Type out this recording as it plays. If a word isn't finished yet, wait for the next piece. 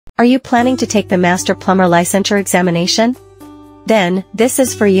Are you planning to take the Master Plumber Licensure examination? Then, this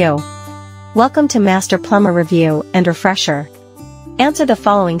is for you. Welcome to Master Plumber Review and Refresher. Answer the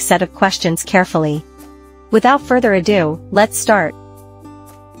following set of questions carefully. Without further ado, let's start.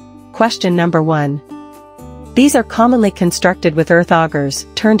 Question number 1. These are commonly constructed with earth augers,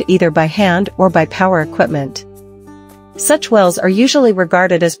 turned either by hand or by power equipment. Such wells are usually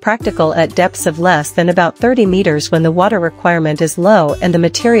regarded as practical at depths of less than about 30 meters when the water requirement is low and the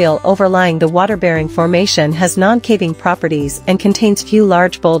material overlying the water-bearing formation has non-caving properties and contains few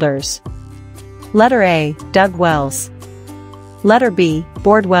large boulders. Letter A, dug wells. Letter B,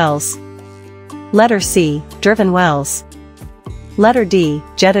 bored wells. Letter C, driven wells. Letter D,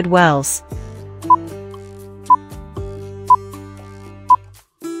 jetted wells.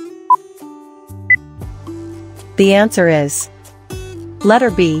 The answer is letter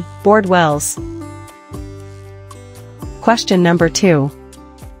B, bored wells. Question number 2.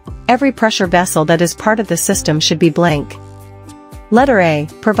 Every pressure vessel that is part of the system should be blank. Letter A,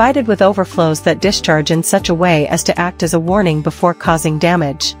 provided with overflows that discharge in such a way as to act as a warning before causing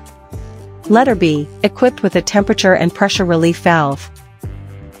damage. Letter B, equipped with a temperature and pressure relief valve.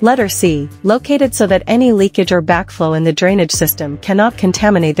 Letter C, located so that any leakage or backflow in the drainage system cannot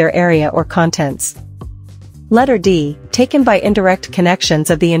contaminate their area or contents. Letter D, taken by indirect connections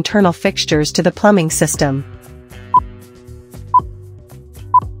of the internal fixtures to the plumbing system.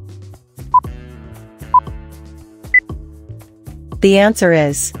 The answer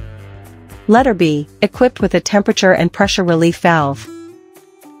is letter B, equipped with a temperature and pressure relief valve.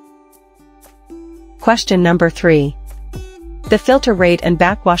 Question number 3. The filter rate and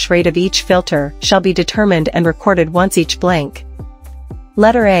backwash rate of each filter shall be determined and recorded once each blank.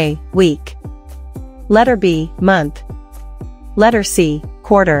 Letter A, week. Letter B, month. Letter C,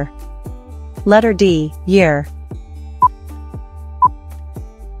 quarter. Letter D, year.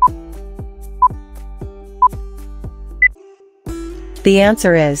 The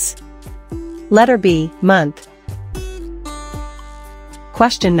answer is letter B, month.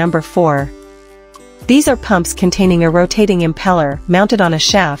 Question number 4. These are pumps containing a rotating impeller mounted on a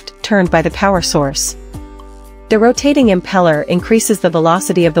shaft turned by the power source. The rotating impeller increases the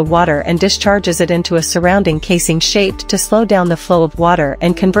velocity of the water and discharges it into a surrounding casing shaped to slow down the flow of water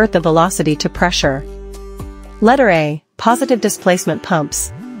and convert the velocity to pressure. Letter A, positive displacement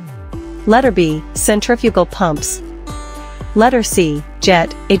pumps. Letter B, centrifugal pumps. Letter C,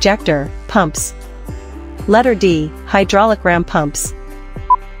 jet, ejector, pumps. Letter D, hydraulic ram pumps.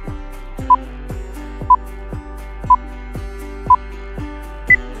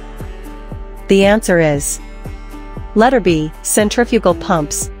 The answer is letter B, centrifugal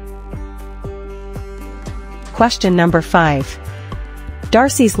pumps. Question number 5.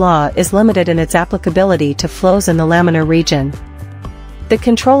 Darcy's law is limited in its applicability to flows in the laminar region. The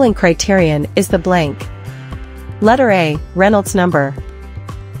controlling criterion is the blank. Letter A, Reynolds number.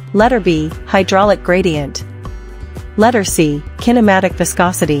 Letter B, hydraulic gradient. Letter C, kinematic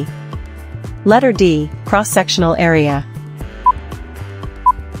viscosity. Letter D, cross-sectional area.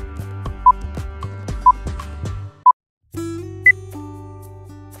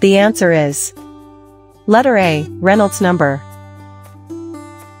 The answer is letter A, Reynolds number.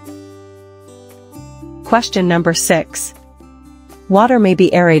 Question number 6. Water may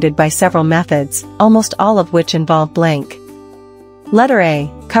be aerated by several methods, almost all of which involve blank. Letter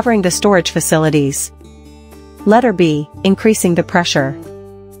A, covering the storage facilities. Letter B, increasing the pressure.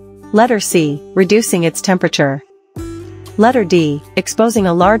 Letter C, reducing its temperature. Letter D, exposing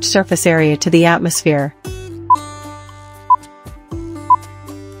a large surface area to the atmosphere.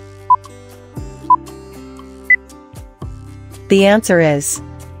 The answer is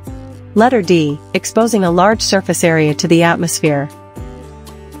letter D, exposing a large surface area to the atmosphere.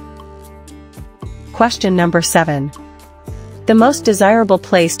 Question number 7. The most desirable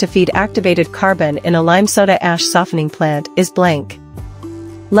place to feed activated carbon in a lime soda ash softening plant is blank.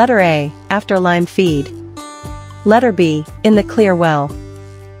 Letter A, after lime feed. Letter B, in the clear well.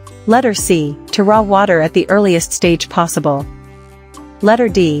 Letter C, to raw water at the earliest stage possible. Letter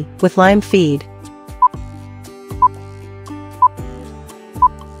D, with lime feed.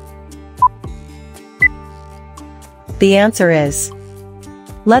 The answer is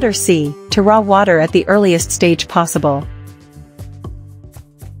letter C, to raw water at the earliest stage possible.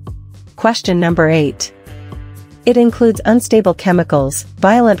 Question number 8. It includes unstable chemicals,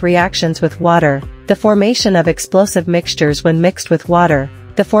 violent reactions with water, the formation of explosive mixtures when mixed with water,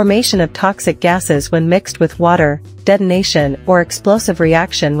 the formation of toxic gases when mixed with water, detonation or explosive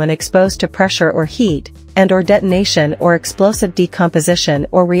reaction when exposed to pressure or heat, and/or detonation or explosive decomposition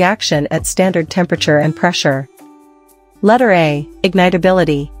or reaction at standard temperature and pressure. Letter A,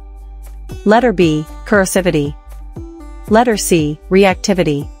 ignitability. Letter B, corrosivity. Letter C,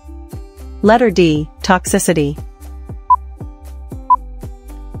 reactivity. Letter D, toxicity.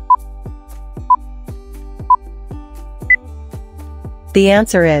 The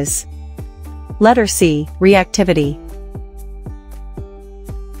answer is letter C, reactivity.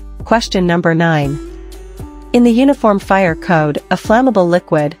 Question number 9. In the Uniform Fire Code, a flammable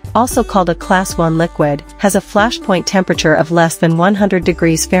liquid, also called a Class 1 liquid, has a flashpoint temperature of less than 100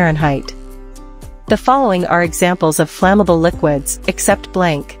 degrees Fahrenheit. The following are examples of flammable liquids, except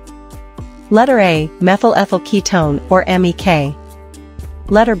blank. Letter A, methyl ethyl ketone or MEK.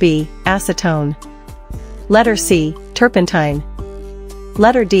 Letter B, acetone. Letter C, turpentine.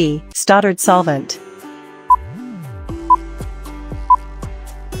 Letter D, Stoddard solvent.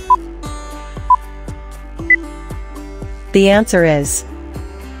 The answer is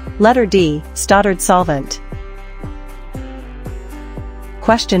letter D, Stoddard solvent.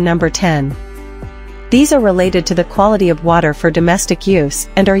 Question number 10. These are related to the quality of water for domestic use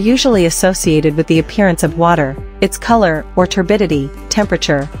and are usually associated with the appearance of water, its color or turbidity,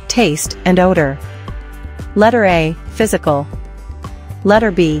 temperature, taste, and odor. Letter A, physical.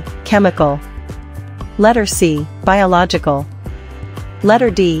 Letter B, chemical. Letter C, biological. Letter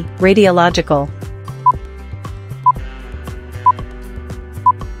D, radiological.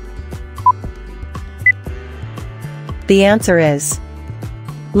 The answer is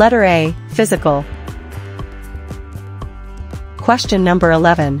letter A, physical. Question number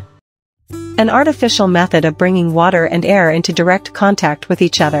 11. An artificial method of bringing water and air into direct contact with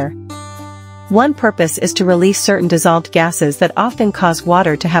each other. One purpose is to release certain dissolved gases that often cause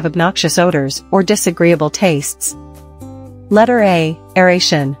water to have obnoxious odors or disagreeable tastes. Letter A,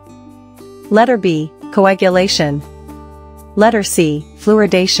 aeration. Letter B, coagulation. Letter C,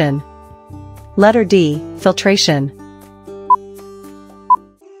 fluoridation. Letter D, filtration.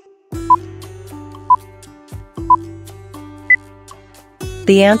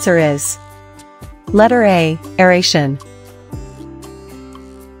 The answer is letter A, aeration.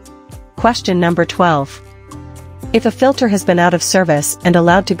 Question number 12. If a filter has been out of service and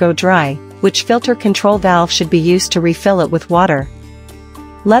allowed to go dry, which filter control valve should be used to refill it with water?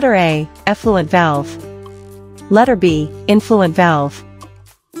 Letter A, effluent valve. Letter B, influent valve.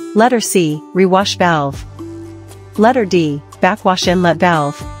 Letter C, rewash valve. Letter D, backwash inlet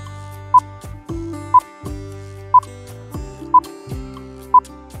valve.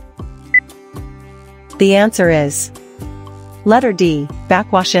 The answer is letter D,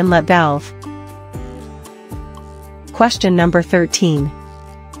 backwash inlet valve. Question number 13.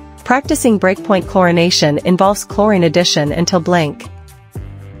 Practicing breakpoint chlorination involves chlorine addition until blank.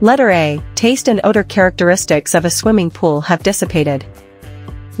 Letter A, taste and odor characteristics of a swimming pool have dissipated.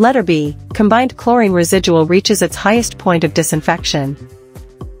 Letter B, combined chlorine residual reaches its highest point of disinfection.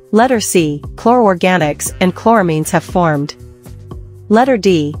 Letter C, chloroorganics and chloramines have formed. Letter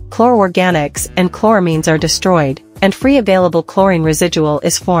D, chloroorganics and chloramines are destroyed, and free available chlorine residual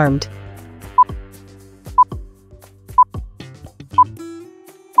is formed.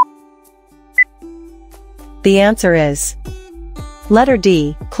 The answer is letter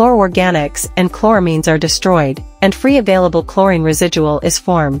D, chloroorganics and chloramines are destroyed, and free available chlorine residual is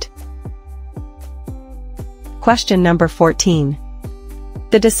formed. Question number 14.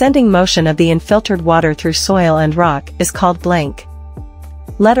 The descending motion of the infiltered water through soil and rock is called blank.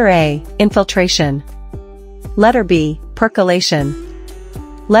 Letter A, infiltration. Letter B, percolation.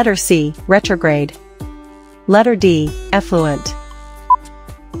 Letter C, retrograde. Letter D, effluent.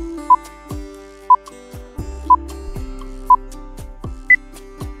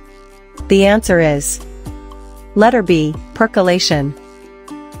 The answer is letter B, percolation.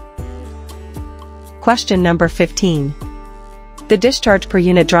 Question number 15. The discharge per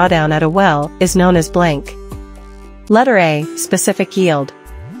unit drawdown at a well is known as blank. Letter A, specific yield.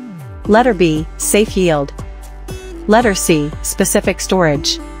 Letter B, safe yield. Letter C, specific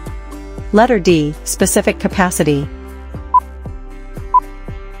storage. Letter D, specific capacity.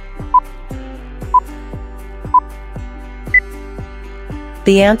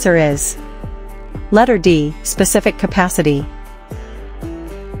 The answer is letter D, specific capacity.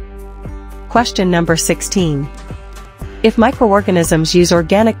 Question number 16. If microorganisms use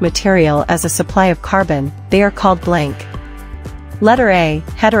organic material as a supply of carbon, they are called blank. Letter A,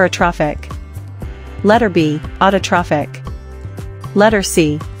 heterotrophic. Letter B, autotrophic. Letter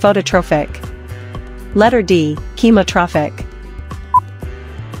C, phototrophic. Letter D, chemotrophic.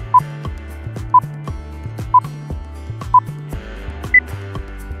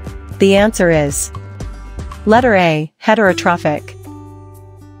 The answer is letter A, heterotrophic.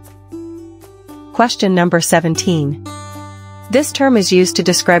 Question number 17. This term is used to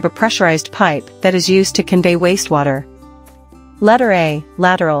describe a pressurized pipe that is used to convey wastewater. Letter A,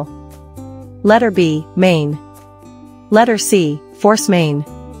 lateral. Letter B, main. Letter C, force main.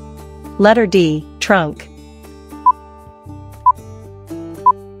 Letter D, trunk.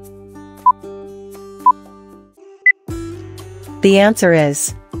 The answer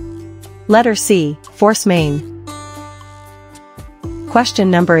is letter C, force main.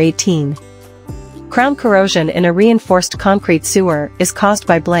 Question number 18. Crown corrosion in a reinforced concrete sewer is caused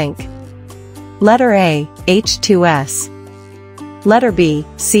by blank. Letter A, H2S. Letter B,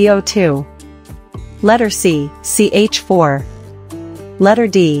 CO2. Letter C, CH4. Letter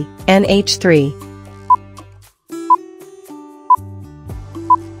D, NH3.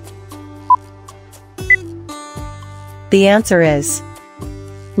 The answer is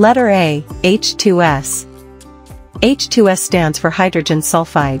letter A, H2S. H2S stands for hydrogen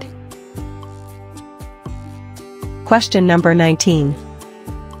sulfide. Question number 19.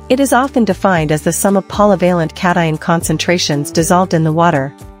 It is often defined as the sum of polyvalent cation concentrations dissolved in the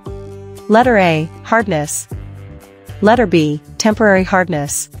water. Letter A, hardness. Letter B, temporary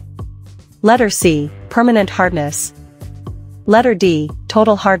hardness. Letter C, permanent hardness. Letter D,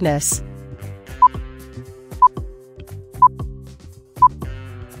 total hardness.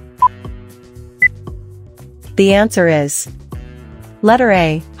 The answer is letter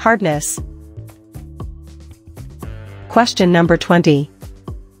A, hardness. Question number 20.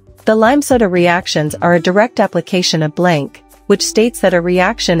 The lime-soda reactions are a direct application of blank, which states that a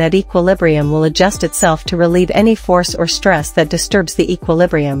reaction at equilibrium will adjust itself to relieve any force or stress that disturbs the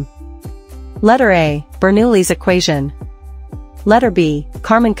equilibrium. Letter A, Bernoulli's equation. Letter B,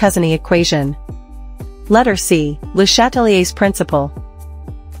 Carman-Cousiny equation. Letter C, Le Chatelier's principle.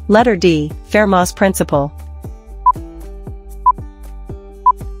 Letter D, Fermat's principle.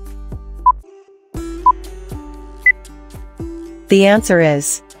 The answer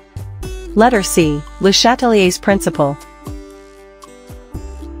is letter C, Le Chatelier's principle.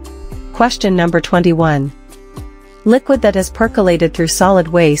 Question number 21. Liquid that has percolated through solid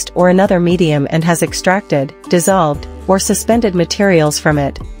waste or another medium and has extracted, dissolved, or suspended materials from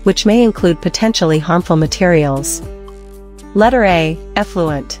it, which may include potentially harmful materials. Letter A,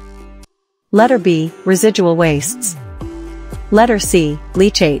 effluent. Letter B, residual wastes. Letter C,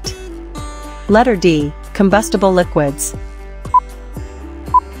 leachate. Letter D, combustible liquids.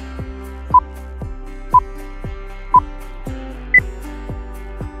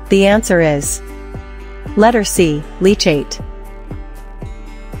 The answer is letter C, leachate.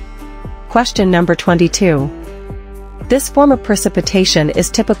 Question number 22. This form of precipitation is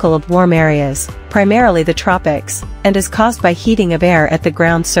typical of warm areas, primarily the tropics, and is caused by heating of air at the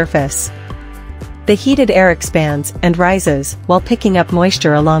ground surface. The heated air expands and rises while picking up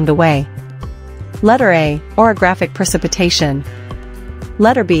moisture along the way. Letter A, orographic precipitation.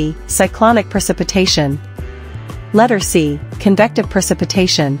 Letter B, cyclonic precipitation. Letter C, convective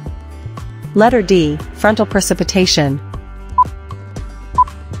precipitation. Letter D, frontal precipitation.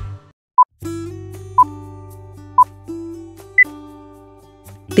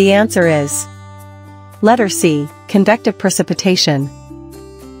 The answer is letter C, convective precipitation.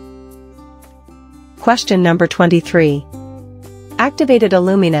 Question number 23. Activated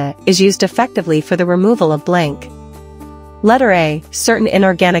alumina is used effectively for the removal of blank. Letter A, certain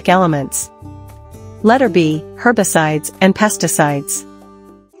inorganic elements. Letter B, herbicides and pesticides.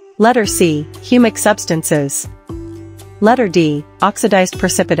 Letter C, humic substances. Letter D, oxidized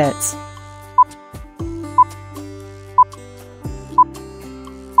precipitates.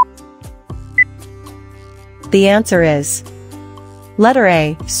 The answer is letter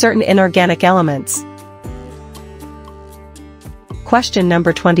A, certain inorganic elements. Question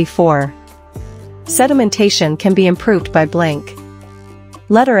number 24. Sedimentation can be improved by blank.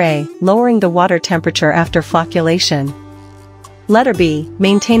 Letter A, lowering the water temperature after flocculation. Letter B,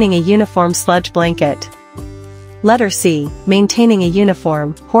 maintaining a uniform sludge blanket. Letter C, maintaining a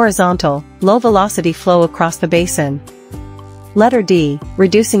uniform, horizontal, low-velocity flow across the basin. Letter D,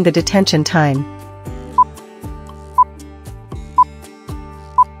 reducing the detention time.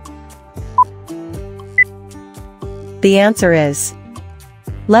 The answer is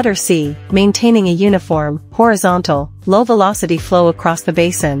letter C, maintaining a uniform, horizontal, low-velocity flow across the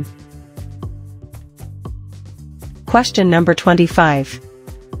basin. Question number 25.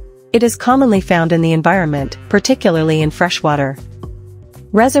 It is commonly found in the environment, particularly in freshwater.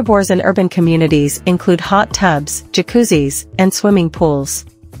 Reservoirs in urban communities include hot tubs, jacuzzis, and swimming pools.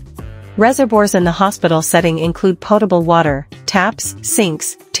 Reservoirs in the hospital setting include potable water, taps,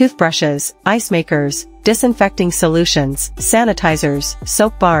 sinks, toothbrushes, ice makers, disinfecting solutions, sanitizers,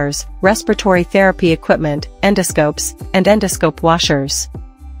 soap bars, respiratory therapy equipment, endoscopes, and endoscope washers.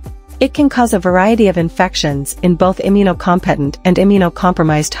 It can cause a variety of infections in both immunocompetent and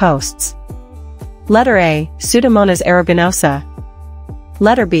immunocompromised hosts. Letter A, Pseudomonas aeruginosa.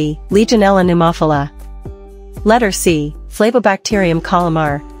 Letter B, Legionella pneumophila. Letter C, Flavobacterium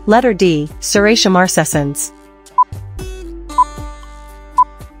columar. Letter D, Serratia marcescens.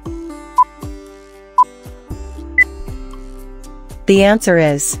 The answer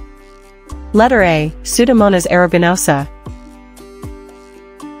is letter A, Pseudomonas aeruginosa.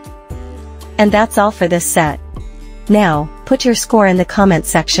 And that's all for this set. Now, put your score in the comment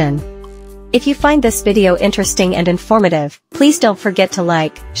section. If you find this video interesting and informative, please don't forget to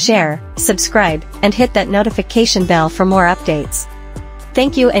like, share, subscribe, and hit that notification bell for more updates.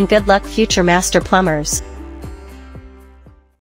 Thank you and good luck, future master plumbers.